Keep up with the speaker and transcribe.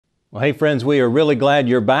Well, hey friends, we are really glad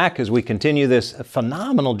you're back as we continue this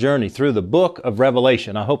phenomenal journey through the book of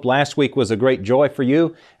Revelation. I hope last week was a great joy for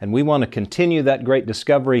you, and we want to continue that great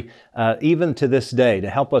discovery even to this day to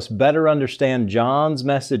help us better understand John's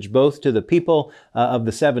message both to the people of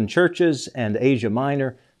the seven churches and Asia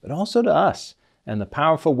Minor, but also to us, and the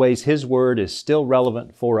powerful ways His Word is still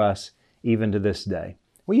relevant for us even to this day.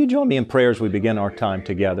 Will you join me in prayer as we begin our time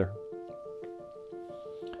together?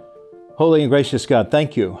 Holy and gracious God,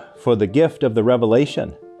 thank you for the gift of the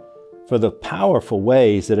revelation, for the powerful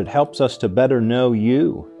ways that it helps us to better know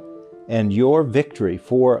you and your victory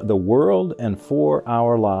for the world and for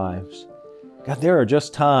our lives. God, there are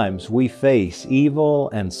just times we face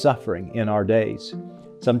evil and suffering in our days.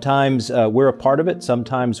 Sometimes we're a part of it,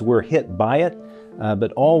 sometimes we're hit by it,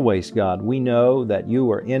 but always, God, we know that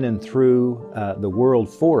you are in and through the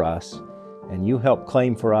world for us, and you help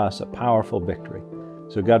claim for us a powerful victory.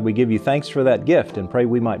 So God, we give you thanks for that gift and pray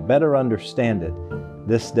we might better understand it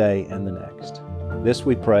this day and the next. This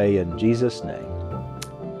we pray in Jesus' name.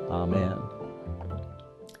 Amen.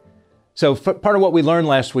 So part of what we learned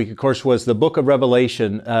last week, of course, was the book of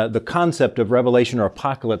Revelation. The concept of revelation or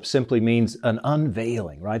apocalypse simply means an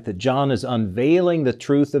unveiling, right? That John is unveiling the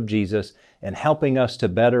truth of Jesus and helping us to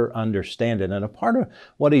better understand it. And a part of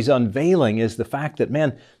what he's unveiling is the fact that,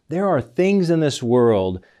 man, there are things in this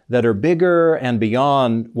world that are bigger and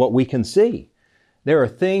beyond what we can see. There are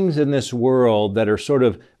things in this world that are sort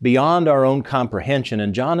of beyond our own comprehension,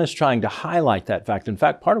 and John is trying to highlight that fact. In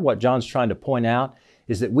fact, part of what John's trying to point out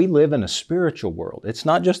is that we live in a spiritual world. It's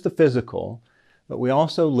not just the physical, but we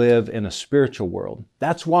also live in a spiritual world.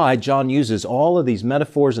 That's why John uses all of these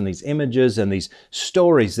metaphors and these images and these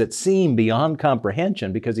stories that seem beyond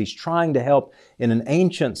comprehension, because he's trying to help in an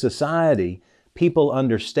ancient society people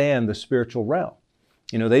understand the spiritual realm.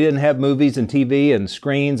 You know, they didn't have movies and TV and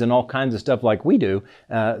screens and all kinds of stuff like we do.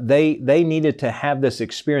 They needed to have this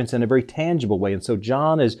experience in a very tangible way. And so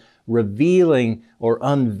John is revealing or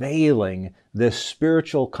unveiling this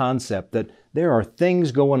spiritual concept that there are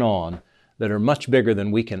things going on that are much bigger than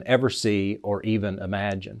we can ever see or even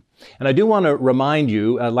imagine. And I do want to remind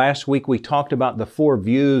you, last week we talked about the 4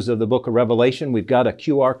 views of the book of Revelation. We've got a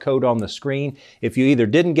QR code on the screen. If you either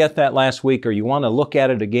didn't get that last week or you want to look at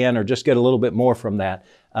it again or just get a little bit more from that,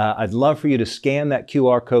 I'd love for you to scan that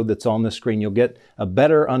QR code that's on the screen. You'll get a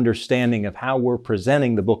better understanding of how we're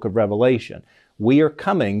presenting the book of Revelation. We are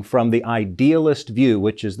coming from the idealist view,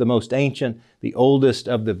 which is the most ancient, the oldest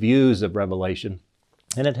of the views of Revelation.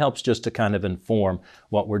 And it helps just to kind of inform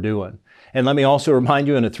what we're doing. And let me also remind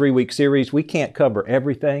you, in a 3-week series, we can't cover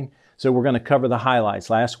everything, so we're going to cover the highlights.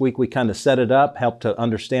 Last week we kind of set it up, helped to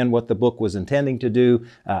understand what the book was intending to do,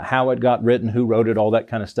 how it got written, who wrote it, all that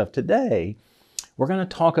kind of stuff. Today, we're going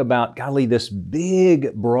to talk about, golly, this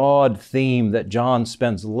big, broad theme that John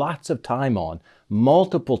spends lots of time on,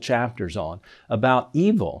 multiple chapters on, about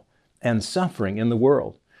evil and suffering in the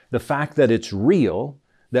world. The fact that it's real,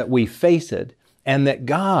 that we face it, and that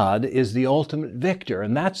God is the ultimate victor.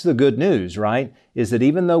 And that's the good news, right? Is that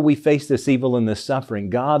even though we face this evil and this suffering,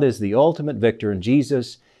 God is the ultimate victor and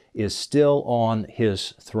Jesus is still on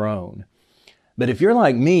His throne. But if you're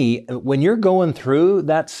like me, when you're going through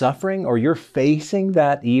that suffering or you're facing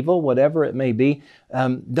that evil, whatever it may be,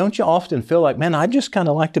 don't you often feel like, man, I just kind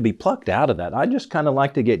of like to be plucked out of that. I just kind of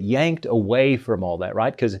like to get yanked away from all that,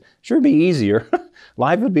 right? Because it sure would be easier.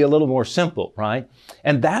 Life would be a little more simple, right?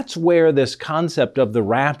 And that's where this concept of the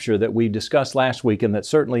rapture that we discussed last week, and that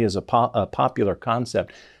certainly is a popular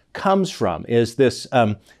concept, comes from, is this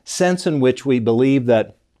sense in which we believe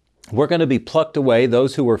that we're going to be plucked away,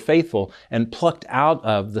 those who were faithful, and plucked out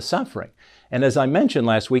of the suffering. And as I mentioned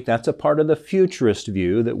last week, that's a part of the futurist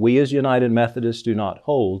view that we as United Methodists do not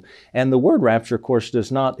hold. And the word rapture, of course, does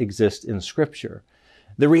not exist in Scripture.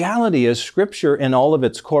 The reality is Scripture in all of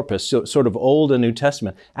its corpus, so sort of Old and New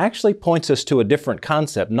Testament, actually points us to a different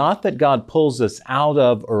concept. Not that God pulls us out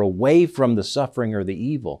of or away from the suffering or the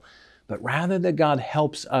evil, but rather that God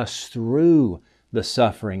helps us through the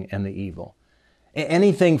suffering and the evil.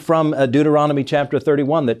 Anything from Deuteronomy chapter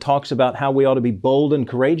 31 that talks about how we ought to be bold and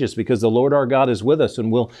courageous because the Lord our God is with us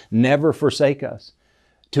and will never forsake us.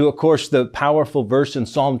 To, of course, the powerful verse in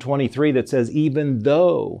Psalm 23 that says, even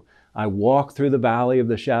though I walk through the valley of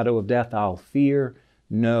the shadow of death, I'll fear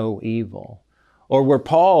no evil. Or where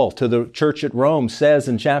Paul to the church at Rome says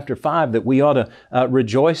in chapter 5 that we ought to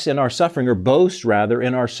rejoice in our suffering, or boast rather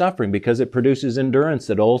in our suffering, because it produces endurance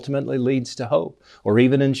that ultimately leads to hope. Or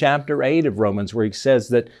even in chapter 8 of Romans where he says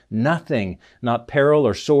that nothing, not peril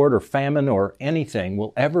or sword or famine or anything,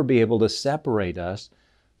 will ever be able to separate us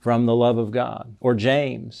from the love of God. Or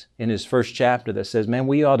James in his first chapter that says, man,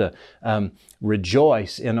 we ought to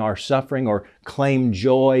rejoice in our suffering or claim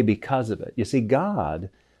joy because of it. You see, God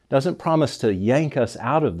doesn't promise to yank us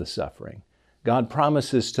out of the suffering. God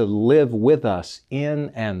promises to live with us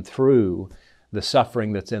in and through the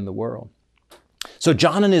suffering that's in the world. So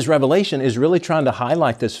John in his revelation is really trying to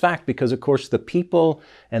highlight this fact because, of course, the people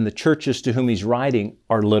and the churches to whom he's writing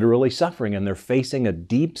are literally suffering, and they're facing a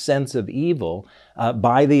deep sense of evil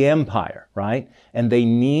by the empire, right? And they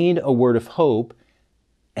need a word of hope,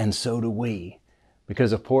 and so do we.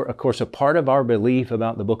 Because, of course, a part of our belief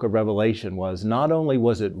about the book of Revelation was not only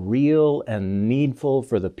was it real and needful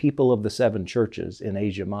for the people of the 7 churches in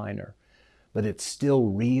Asia Minor, but it's still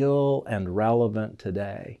real and relevant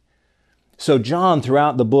today. So John,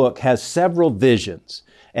 throughout the book, has several visions,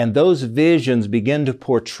 and those visions begin to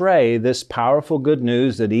portray this powerful good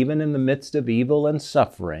news that even in the midst of evil and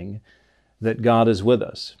suffering, that God is with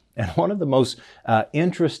us. And one of the most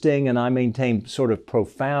interesting, and I maintain sort of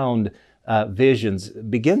profound visions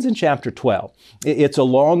begins in chapter 12. It's a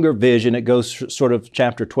longer vision. It goes sort of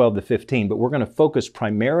chapter 12 to 15, but we're going to focus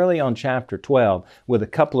primarily on chapter 12 with a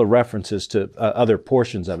couple of references to other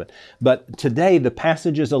portions of it. But today the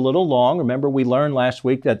passage is a little long. Remember, we learned last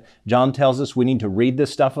week that John tells us we need to read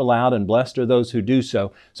this stuff aloud, and blessed are those who do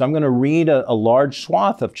so. So I'm going to read a large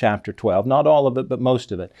swath of chapter 12, not all of it, but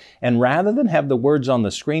most of it. And rather than have the words on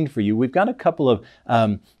the screen for you, we've got a couple of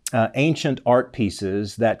ancient art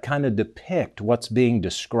pieces that kind of depict what's being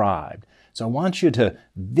described. So I want you to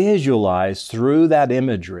visualize through that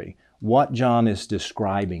imagery what John is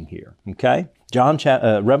describing here. Okay?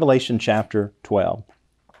 Revelation chapter 12.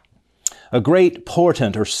 A great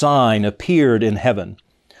portent or sign appeared in heaven.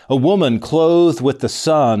 A woman clothed with the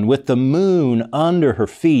sun, with the moon under her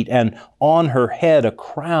feet, and on her head a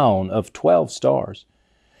crown of 12 stars.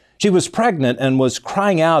 She was pregnant and was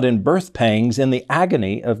crying out in birth pangs in the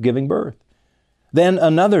agony of giving birth. Then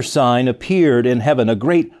another sign appeared in heaven, a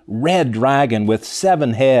great red dragon with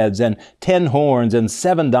 7 heads and 10 horns and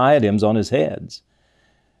 7 diadems on his heads.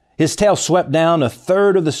 His tail swept down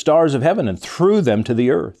 1/3 of the stars of heaven and threw them to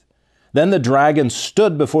the earth. Then the dragon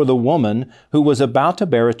stood before the woman who was about to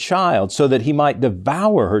bear a child, so that he might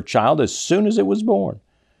devour her child as soon as it was born.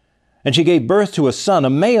 And she gave birth to a son, a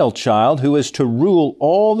male child, who is to rule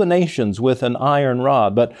all the nations with an iron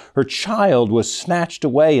rod. But her child was snatched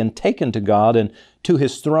away and taken to God and to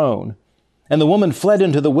his throne. And the woman fled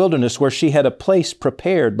into the wilderness, where she had a place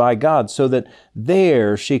prepared by God, so that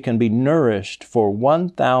there she can be nourished for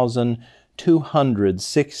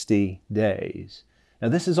 1,260 days. Now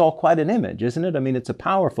this is all quite an image, isn't it? I mean, it's a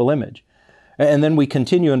powerful image. And then we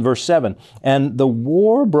continue in verse 7. And the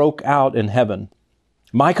war broke out in heaven.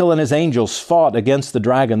 Michael and his angels fought against the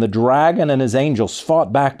dragon. The dragon and his angels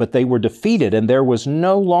fought back, but they were defeated, and there was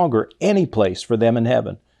no longer any place for them in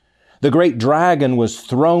heaven. The great dragon was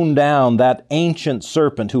thrown down, that ancient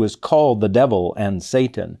serpent who is called the devil and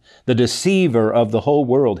Satan, the deceiver of the whole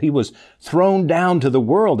world. He was thrown down to the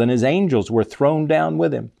world, and his angels were thrown down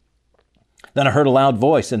with him. Then I heard a loud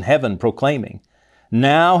voice in heaven proclaiming,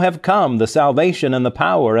 "Now have come the salvation and the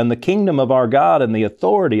power and the kingdom of our God and the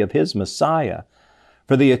authority of his Messiah.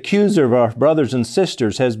 For the accuser of our brothers and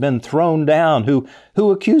sisters has been thrown down,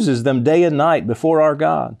 who accuses them day and night before our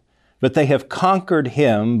God. But they have conquered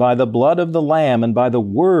him by the blood of the Lamb and by the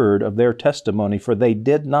word of their testimony, for they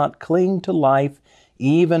did not cling to life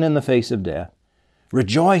even in the face of death.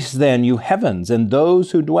 Rejoice then, you heavens, and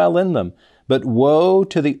those who dwell in them. But woe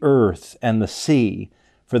to the earth and the sea,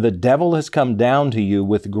 for the devil has come down to you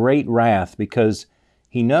with great wrath, because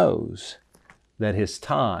he knows that his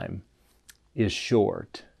time is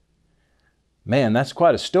short." Man, that's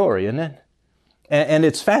quite a story, isn't it? And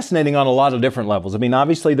it's fascinating on a lot of different levels. I mean,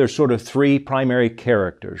 obviously there's sort of 3 primary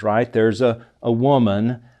characters, right? There's a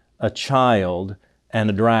woman, a child, and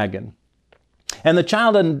a dragon. And the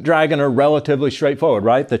child and dragon are relatively straightforward,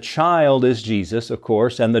 right? The child is Jesus, of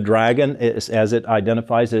course, and the dragon, is, as it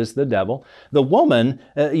identifies, is the devil. The woman,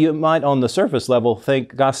 you might on the surface level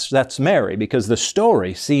think, gosh, that's Mary, because the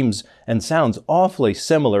story seems and sounds awfully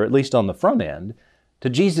similar, at least on the front end, to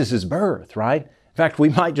Jesus' birth, right? In fact, we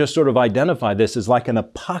might just sort of identify this as like an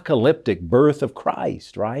apocalyptic birth of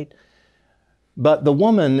Christ, right? But the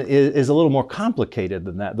woman is a little more complicated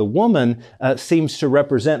than that. The woman seems to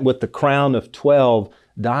represent, with the crown of 12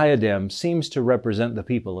 diadems, seems to represent the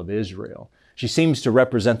people of Israel. She seems to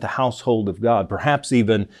represent the household of God, perhaps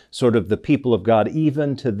even sort of the people of God,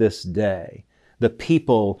 even to this day. The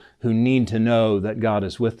people who need to know that God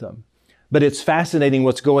is with them. But it's fascinating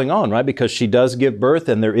what's going on, right? Because she does give birth,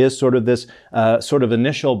 and there is sort of this sort of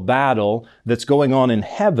initial battle that's going on in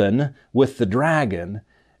heaven with the dragon.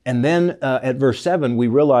 And then at verse 7, we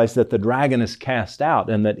realize that the dragon is cast out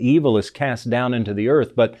and that evil is cast down into the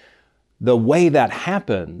earth. But the way that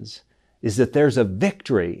happens is that there's a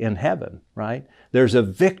victory in heaven, right? There's a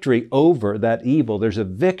victory over that evil. There's a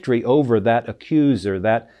victory over that accuser,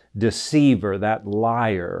 that deceiver, that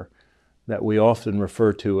liar that we often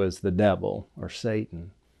refer to as the devil or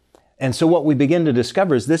Satan. And so what we begin to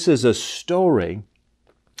discover is this is a story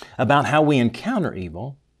about how we encounter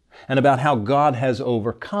evil and about how God has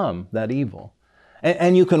overcome that evil.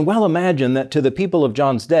 And you can well imagine that to the people of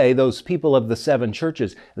John's day, those people of the 7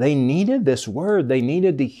 churches, they needed this word. They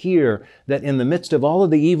needed to hear that in the midst of all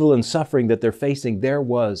of the evil and suffering that they're facing, there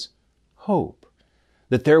was hope,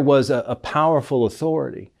 that there was a powerful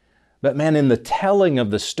authority. But man, in the telling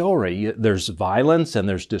of the story, there's violence and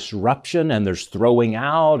there's disruption and there's throwing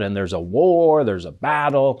out and there's a war, there's a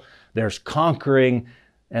battle, there's conquering,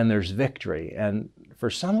 and there's victory. And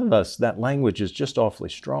for some of us, that language is just awfully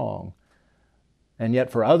strong. And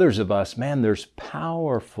yet for others of us, man, there's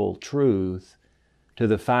powerful truth to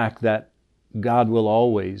the fact that God will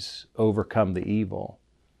always overcome the evil.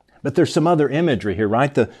 But there's some other imagery here,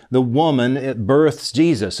 right? The woman, it births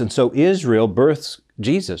Jesus. And so Israel births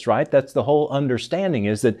Jesus, right? That's the whole understanding,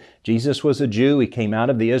 is that Jesus was a Jew. He came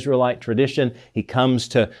out of the Israelite tradition. He comes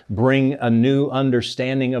to bring a new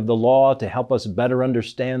understanding of the law, to help us better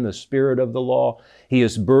understand the spirit of the law. He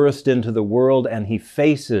is birthed into the world and he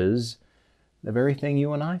faces the very thing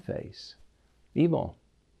you and I face: evil,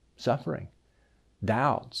 suffering,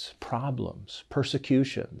 doubts, problems,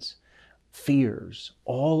 persecutions, fears,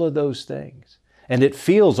 all of those things. And it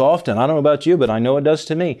feels often, I don't know about you, but I know it does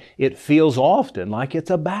to me, it feels often like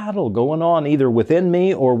it's a battle going on either within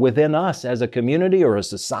me or within us as a community or a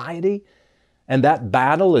society. And that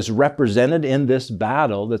battle is represented in this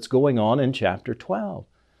battle that's going on in chapter 12.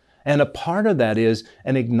 And a part of that is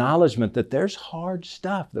an acknowledgement that there's hard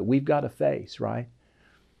stuff that we've got to face, right?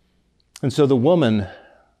 And so the woman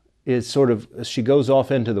is she goes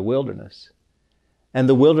off into the wilderness. And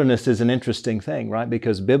the wilderness is an interesting thing, right?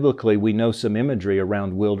 Because biblically we know some imagery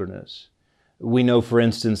around wilderness. We know, for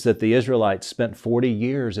instance, that the Israelites spent 40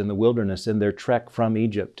 years in the wilderness in their trek from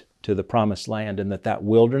Egypt to the Promised Land, and that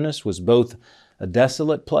wilderness was both a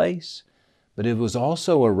desolate place, but it was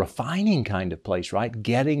also a refining kind of place, right?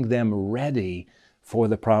 Getting them ready for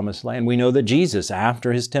the Promised Land. We know that Jesus,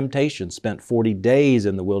 after His temptation, spent 40 days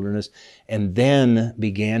in the wilderness and then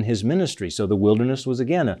began His ministry. So the wilderness was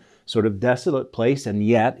again a sort of desolate place, and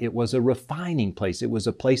yet it was a refining place. It was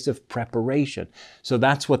a place of preparation. So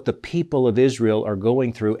that's what the people of Israel are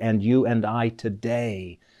going through, and you and I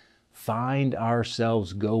today find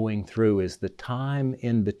ourselves going through, is the time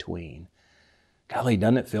in between. Golly,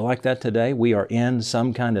 doesn't it feel like that today? We are in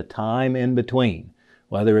some kind of time in between.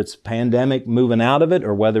 Whether it's pandemic moving out of it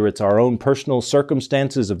or whether it's our own personal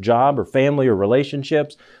circumstances of job or family or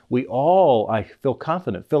relationships, we all, I feel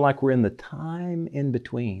confident, feel like we're in the time in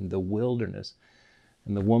between, the wilderness.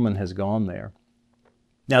 And the woman has gone there.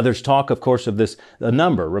 Now there's talk, of course, of this a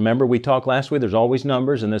number. Remember we talked last week, there's always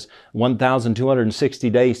numbers, and this 1,260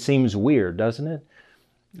 days seems weird, doesn't it?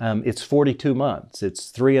 It's 42 months.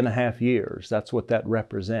 It's 3.5 years. That's what that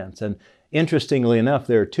represents. And interestingly enough,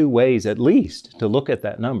 there are 2 ways at least to look at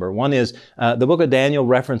that number. One is the book of Daniel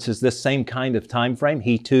references this same kind of time frame.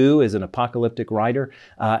 He too is an apocalyptic writer.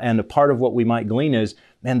 And a part of what we might glean is,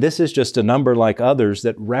 man, this is just a number like others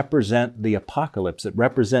that represent the apocalypse, that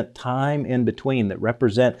represent time in between, that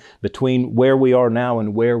represent between where we are now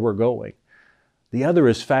and where we're going. The other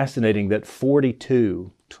is fascinating, that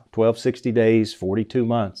 1260 days, 42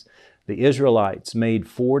 months, the Israelites made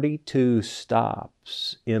 42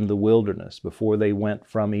 stops in the wilderness before they went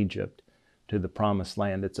from Egypt to the Promised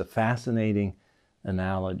Land. It's a fascinating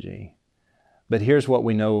analogy. But here's what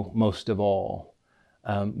we know most of all.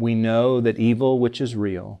 We know that evil, which is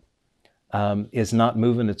real, is not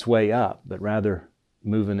moving its way up, but rather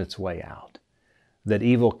moving its way out. That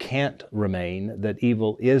evil can't remain, that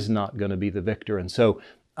evil is not going to be the victor. And so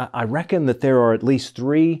I reckon that there are at least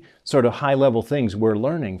 3 sort of high-level things we're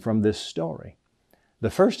learning from this story.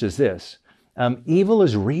 The first is this: evil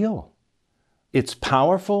is real, it's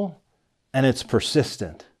powerful, and it's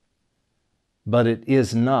persistent, but it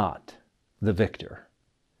is not the victor.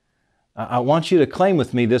 I want you to claim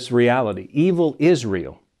with me this reality. Evil is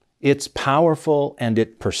real, it's powerful, and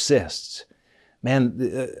it persists.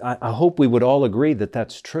 Man, I hope we would all agree that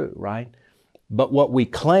that's true, right? But what we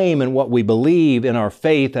claim and what we believe in our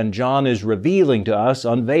faith, and John is revealing to us,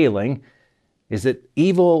 unveiling, is that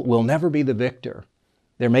evil will never be the victor.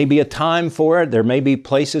 There may be a time for it. There may be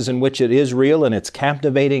places in which it is real and it's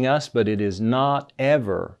captivating us, but it is not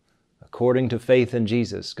ever, according to faith in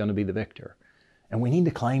Jesus, going to be the victor. And we need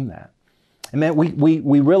to claim that. And man,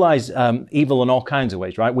 we realize evil in all kinds of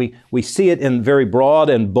ways, right? We see it in very broad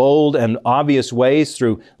and bold and obvious ways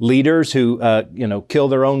through leaders who, kill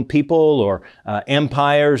their own people, or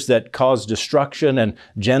empires that cause destruction and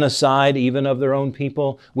genocide even of their own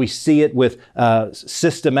people. We see it with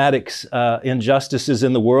systematic injustices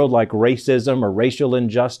in the world like racism or racial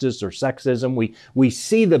injustice or sexism. We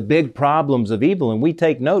see the big problems of evil and we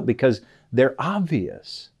take note because they're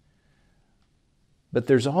obvious. But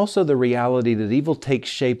there's also the reality that evil takes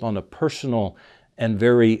shape on a personal and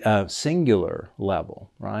very singular level,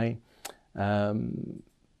 right?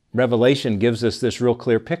 Revelation gives us this real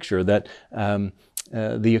clear picture that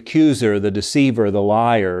the accuser, the deceiver, the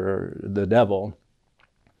liar, or the devil,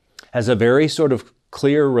 has a very sort of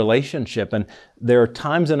clear relationship. And there are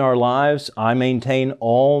times in our lives, I maintain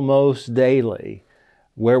almost daily,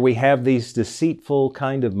 where we have these deceitful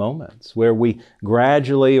kind of moments, where we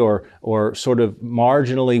gradually or sort of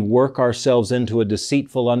marginally work ourselves into a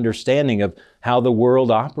deceitful understanding of how the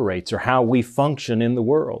world operates or how we function in the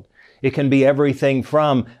world. It can be everything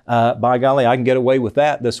from, by golly, I can get away with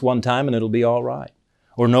that this one time and it'll be all right.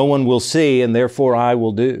 Or no one will see and therefore I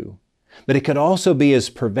will do. But it could also be as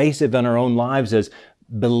pervasive in our own lives as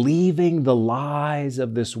believing the lies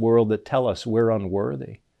of this world that tell us we're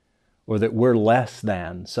unworthy, or that we're less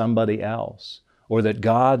than somebody else, or that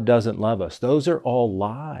God doesn't love us. Those are all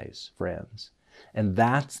lies, friends. And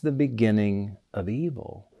that's the beginning of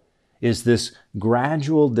evil, is this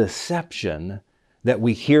gradual deception that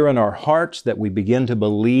we hear in our hearts, that we begin to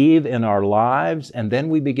believe in our lives, and then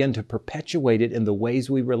we begin to perpetuate it in the ways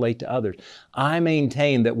we relate to others. I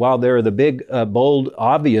maintain that while there are the big, bold,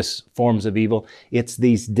 obvious forms of evil, it's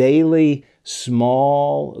these daily,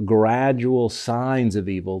 small, gradual signs of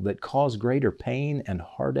evil that cause greater pain and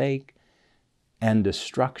heartache and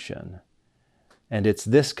destruction. And it's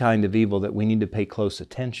this kind of evil that we need to pay close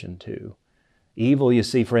attention to. Evil, you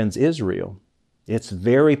see, friends, is real. It's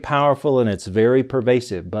very powerful and it's very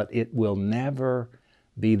pervasive, but it will never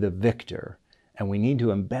be the victor. And we need to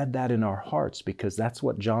embed that in our hearts because that's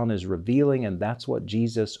what John is revealing and that's what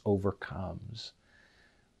Jesus overcomes.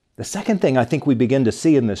 The second thing I think we begin to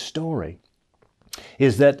see in this story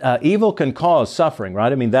is that evil can cause suffering,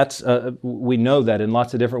 right? I mean, we know that in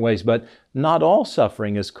lots of different ways, but not all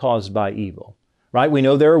suffering is caused by evil, right? We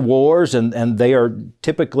know there are wars and they are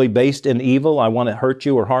typically based in evil. I want to hurt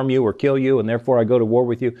you or harm you or kill you, and therefore I go to war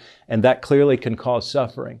with you, and that clearly can cause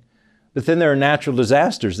suffering. But then there are natural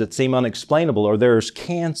disasters that seem unexplainable, or there's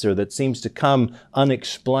cancer that seems to come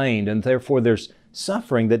unexplained, and therefore there's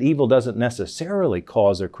suffering that evil doesn't necessarily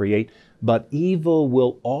cause or create, but evil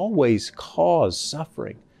will always cause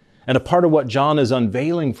suffering. And a part of what John is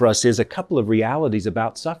unveiling for us is a couple of realities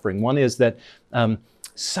about suffering. One is that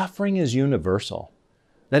suffering is universal.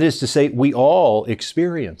 That is to say, we all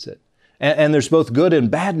experience it. And there's both good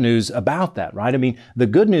and bad news about that, right? I mean, the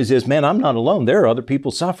good news is, man, I'm not alone. There are other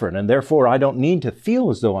people suffering, and therefore I don't need to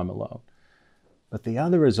feel as though I'm alone. But the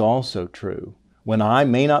other is also true. When I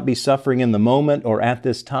may not be suffering in the moment or at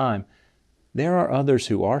this time, there are others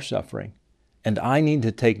who are suffering, and I need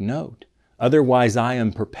to take note. Otherwise, I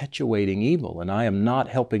am perpetuating evil, and I am not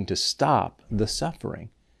helping to stop the suffering.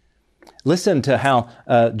 Listen to how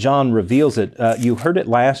John reveals it. You heard it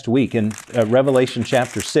last week in Revelation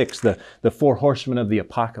chapter 6, the four horsemen of the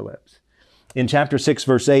apocalypse. In chapter 6,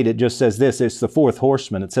 verse 8, it just says this, it's the fourth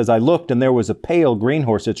horseman. It says, I looked and there was a pale green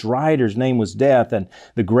horse. Its rider's name was Death, and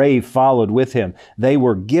the grave followed with him. They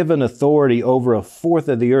were given authority over a fourth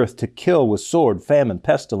of the earth to kill with sword, famine,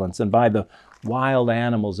 pestilence, and by the wild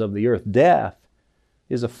animals of the earth. Death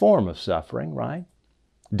is a form of suffering, right?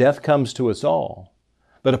 Death comes to us all.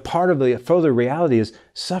 But a part of the further reality is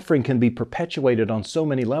suffering can be perpetuated on so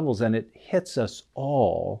many levels, and it hits us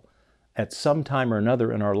all at some time or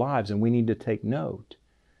another in our lives, and we need to take note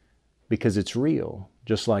because it's real,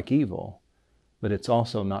 just like evil, but it's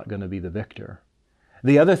also not going to be the victor.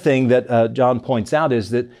 The other thing that John points out is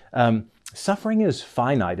that suffering is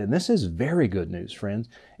finite, and this is very good news, friends.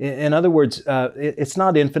 In other words, it's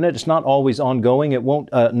not infinite, it's not always ongoing, it won't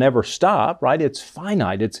never stop, right? It's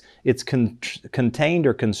finite, it's contained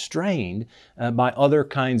or constrained by other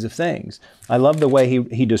kinds of things. I love the way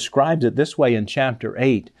he describes it this way in chapter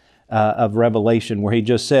 8. Of Revelation, where he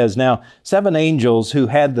just says, now 7 angels who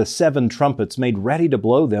had the 7 trumpets made ready to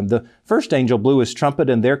blow them. The first angel blew his trumpet,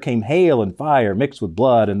 and there came hail and fire mixed with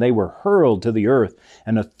blood, and they were hurled to the earth.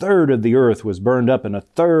 And a third of the earth was burned up, and a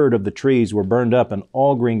third of the trees were burned up, and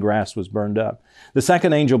all green grass was burned up. The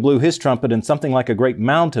second angel blew his trumpet, and something like a great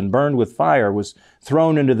mountain burned with fire was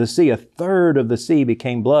thrown into the sea. A third of the sea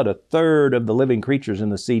became blood. A third of the living creatures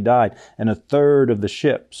in the sea died, and a third of the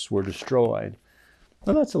ships were destroyed.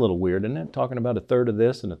 Well, that's a little weird, isn't it? Talking about a third of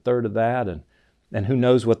this and a third of that, and who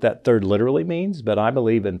knows what that third literally means, but I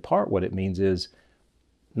believe in part what it means is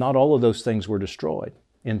not all of those things were destroyed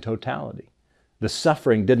in totality. The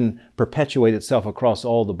suffering didn't perpetuate itself across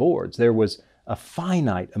all the boards. There was a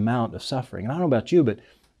finite amount of suffering. And I don't know about you, but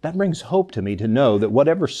that brings hope to me to know that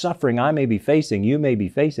whatever suffering I may be facing, you may be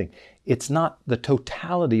facing, it's not the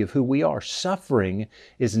totality of who we are. Suffering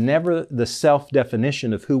is never the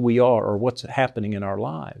self-definition of who we are or what's happening in our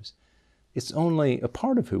lives. It's only a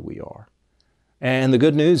part of who we are. And the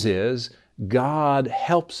good news is God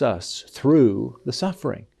helps us through the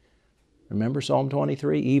suffering. Remember Psalm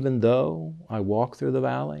 23, even though I walk through the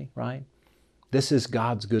valley, right? This is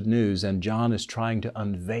God's good news, and John is trying to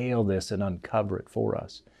unveil this and uncover it for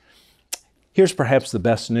us. Here's perhaps the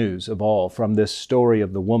best news of all from this story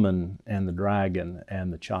of the woman and the dragon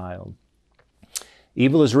and the child.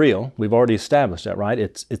 Evil is real. We've already established that, right?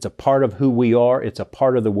 It's a part of who we are. It's a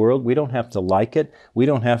part of the world. We don't have to like it. We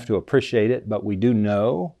don't have to appreciate it, but we do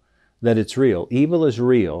know that it's real. Evil is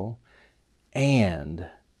real, and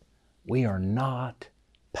we are not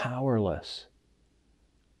powerless.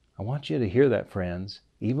 I want you to hear that, friends.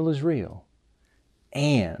 Evil is real,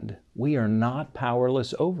 and we are not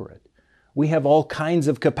powerless over it. We have all kinds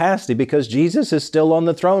of capacity because Jesus is still on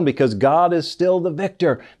the throne, because God is still the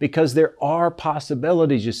victor, because there are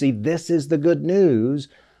possibilities. You see, this is the good news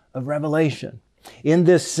of Revelation. In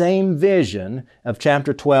this same vision of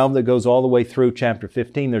chapter 12 that goes all the way through chapter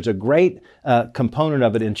 15, there's a great component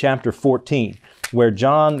of it in chapter 14, where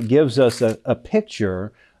John gives us a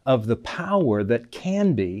picture of the power that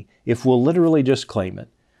can be if we'll literally just claim it.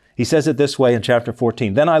 He says it this way in chapter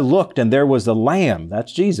 14, "Then I looked, and there was a Lamb,"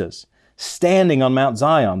 that's Jesus, "standing on Mount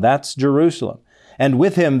Zion," that's Jerusalem. "And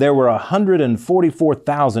with him there were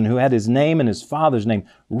 144,000 who had his name and his Father's name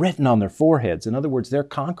written on their foreheads." In other words, they're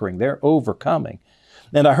conquering, they're overcoming.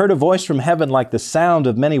 "And I heard a voice from heaven like the sound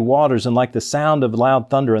of many waters and like the sound of loud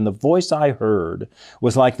thunder. And the voice I heard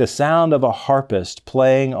was like the sound of a harpist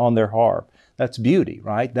playing on their harp." That's beauty,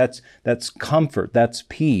 right? That's comfort, that's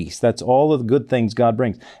peace, that's all of the good things God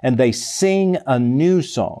brings. "And they sing a new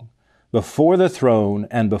song before the throne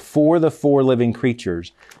and before the four living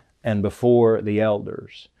creatures and before the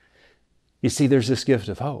elders." You see, there's this gift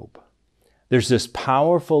of hope. There's this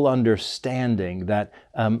powerful understanding that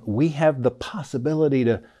we have the possibility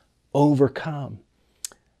to overcome.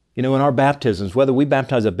 You know, in our baptisms, whether we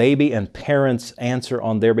baptize a baby and parents answer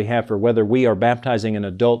on their behalf, or whether we are baptizing an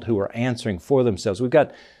adult who are answering for themselves, we've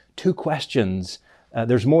got two questions.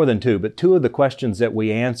 There's more than two, but two of the questions that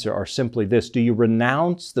we answer are simply this: do you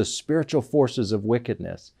renounce the spiritual forces of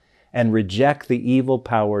wickedness and reject the evil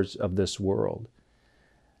powers of this world?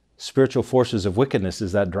 Spiritual forces of wickedness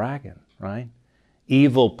is that dragon, right?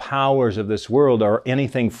 Evil powers of this world are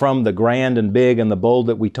anything from the grand and big and the bold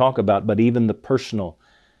that we talk about, but even the personal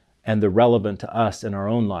and the relevant to us in our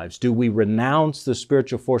own lives. Do we renounce the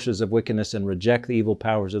spiritual forces of wickedness and reject the evil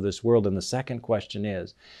powers of this world? And the second question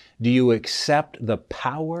is, do you accept the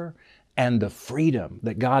power and the freedom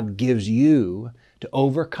that God gives you to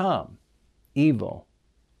overcome evil,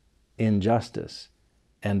 injustice,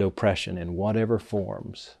 and oppression in whatever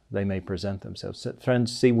forms they may present themselves? So,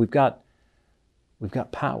 friends, see, we've got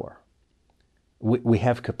power. We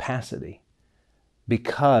have capacity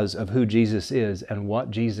because of who Jesus is and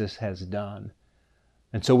what Jesus has done.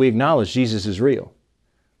 And so we acknowledge Jesus is real.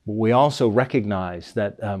 But we also recognize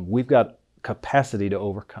that we've got capacity to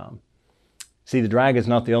overcome. See, the dragon's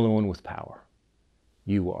not the only one with power.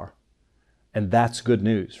 You are. And that's good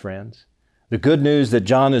news, friends. The good news that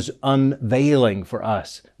John is unveiling for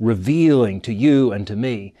us, revealing to you and to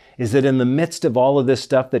me, is that in the midst of all of this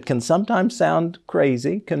stuff that can sometimes sound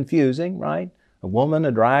crazy, confusing, right? A woman,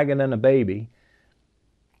 a dragon, and a baby.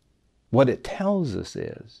 What it tells us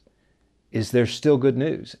is there's still good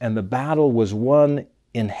news. And the battle was won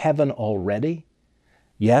in heaven already.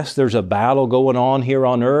 Yes, there's a battle going on here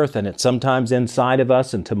on earth, and it's sometimes inside of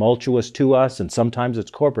us and tumultuous to us, and sometimes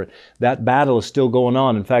it's corporate. That battle is still going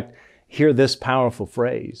on. In fact, hear this powerful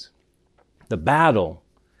phrase: the battle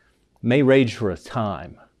may rage for a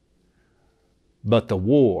time, but the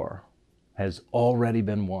war has already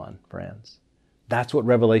been won, friends. That's what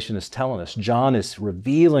Revelation is telling us. John is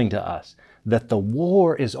revealing to us that the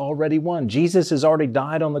war is already won. Jesus has already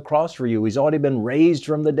died on the cross for you. He's already been raised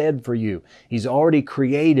from the dead for you. He's already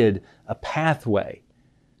created a pathway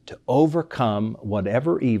to overcome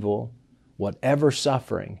whatever evil, whatever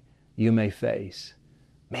suffering you may face.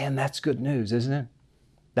 Man, that's good news, isn't it?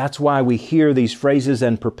 That's why we hear these phrases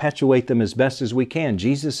and perpetuate them as best as we can.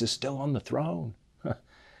 Jesus is still on the throne.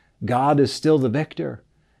 God is still the victor.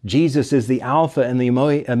 Jesus is the Alpha and the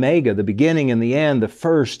Omega, the beginning and the end, the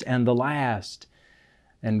first and the last.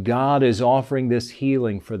 And God is offering this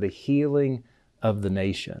healing for the healing of the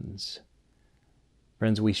nations.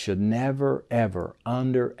 Friends, we should never, ever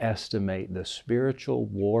underestimate the spiritual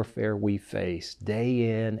warfare we face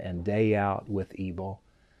day in and day out with evil.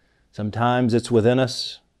 Sometimes it's within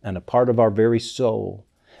us and a part of our very soul.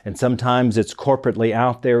 And sometimes it's corporately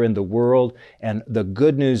out there in the world. And the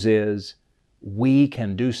good news is we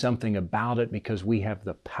can do something about it because we have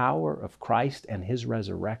the power of Christ and His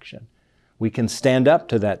resurrection. We can stand up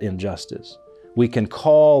to that injustice. We can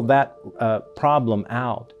call that problem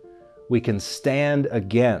out. We can stand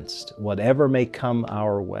against whatever may come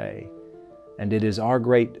our way. And it is our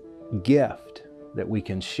great gift that we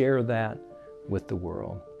can share that with the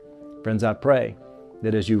world. Friends, I pray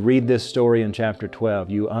that as you read this story in chapter 12,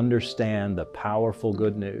 you understand the powerful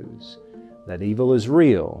good news that evil is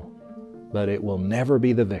real, but it will never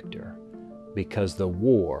be the victor because the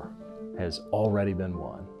war has already been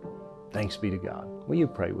won. Thanks be to God. Will you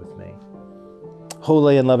pray with me?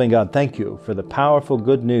 Holy and loving God, thank you for the powerful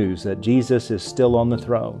good news that Jesus is still on the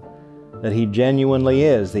throne, that He genuinely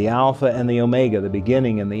is the Alpha and the Omega, the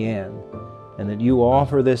beginning and the end, and that you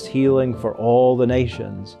offer this healing for all the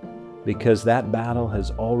nations because that battle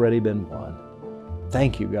has already been won.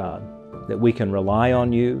 Thank you, God, that we can rely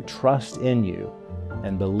on you, trust in you,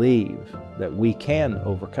 and believe that we can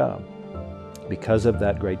overcome because of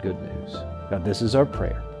that great good news. God, this is our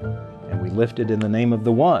prayer. And we lift it in the name of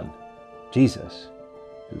the one, Jesus,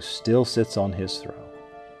 who still sits on His throne.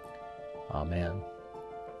 Amen.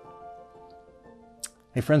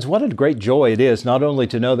 Hey friends, what a great joy it is not only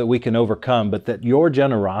to know that we can overcome, but that your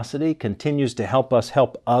generosity continues to help us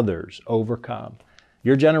help others overcome.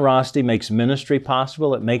 Your generosity makes ministry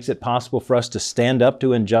possible. It makes it possible for us to stand up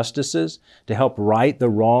to injustices, to help right the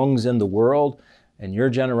wrongs in the world. And your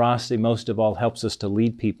generosity, most of all, helps us to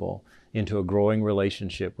lead people into a growing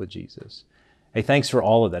relationship with Jesus. Hey, thanks for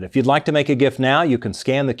all of that. If you'd like to make a gift now, you can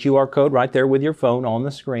scan the QR code right there with your phone on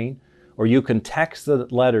the screen, or you can text the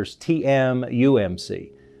letters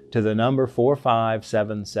TMUMC to the number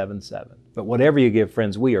 45777. But whatever you give,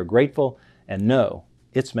 friends, we are grateful and know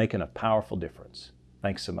it's making a powerful difference.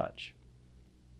 Thanks so much.